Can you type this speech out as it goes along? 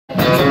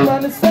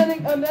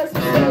condescending,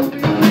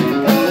 unnecessary.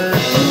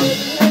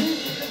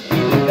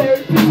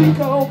 Very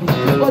physical.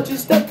 Watch your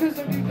step, cause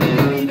if you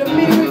need a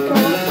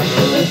miracle.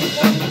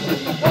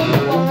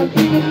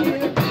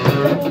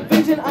 Double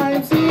vision I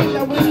am seeing,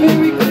 that was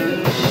very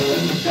clear.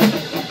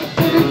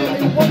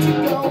 Once you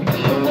go, be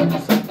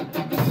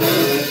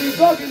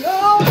bugging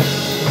on.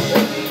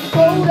 It's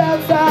cold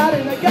outside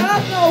and I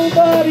got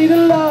nobody to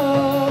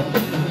love.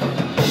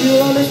 You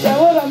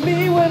understand what I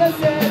mean when I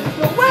say,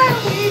 so when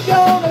we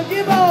gonna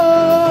give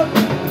up?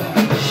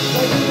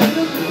 Like a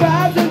little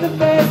surprise in the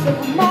face of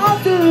a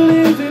monster who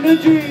lives in a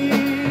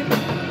dream.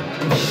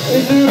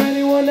 Is there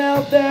anyone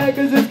out there?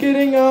 Cause it's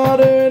getting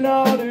harder and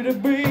harder to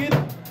breathe.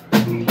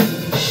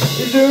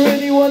 Is there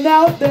anyone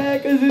out there?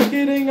 Cause it's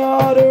getting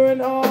harder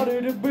and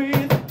harder to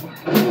breathe.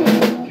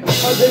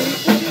 Are they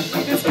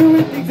just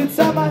doing things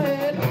inside my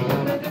head?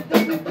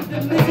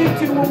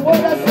 Listen to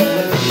what I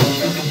said.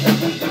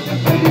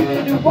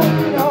 You want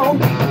to know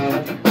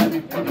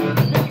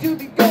that you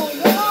be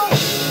going on.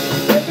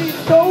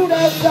 It's cold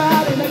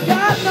outside and I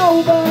got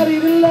nobody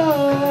to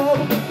love.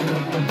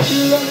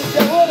 You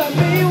understand what I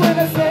mean when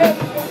I say,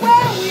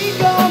 when we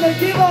gonna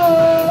give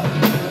up?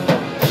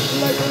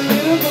 Like a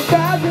little girl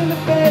cries in the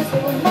face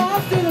of a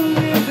monster who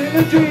lives in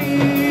a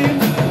dream.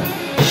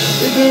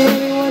 Is there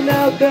anyone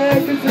out there?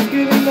 Cause it's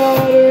getting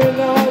harder and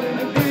harder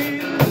to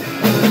breathe.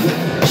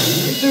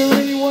 Is there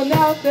anyone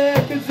out there?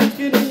 Cause it's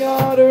getting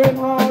harder and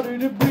harder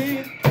to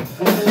breathe.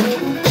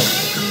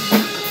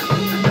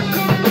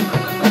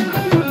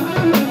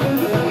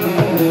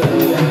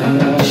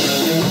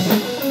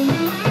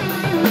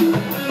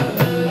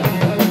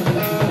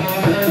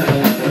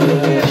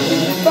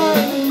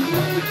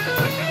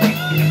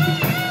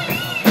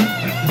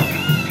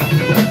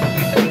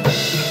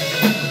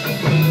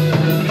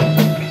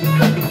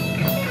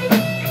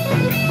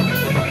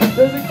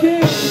 There's a king,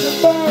 there's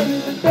a burn,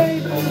 there's a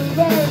danger, there's a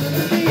burn, there's a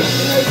thief,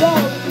 and there's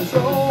all the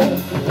control.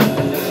 There's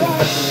a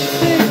right to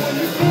think when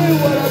you do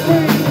what I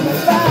bring, and I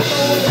fight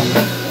for what I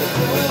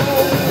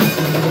control.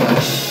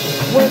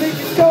 When it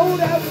gets cold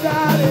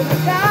outside and I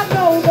got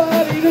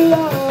nobody to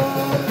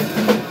love,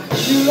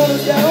 you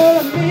understand what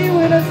I mean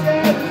when I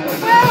say,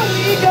 when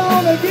we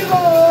gonna give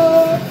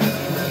up?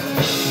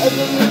 As a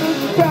little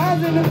girl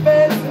cries in the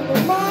face of a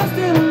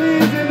monster who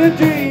lives in a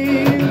dream.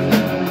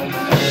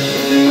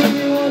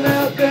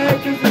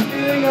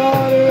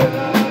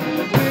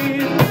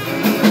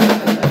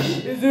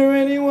 Is there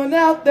anyone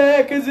out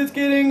there? Cause it's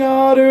getting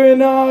harder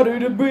and harder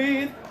to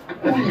breathe.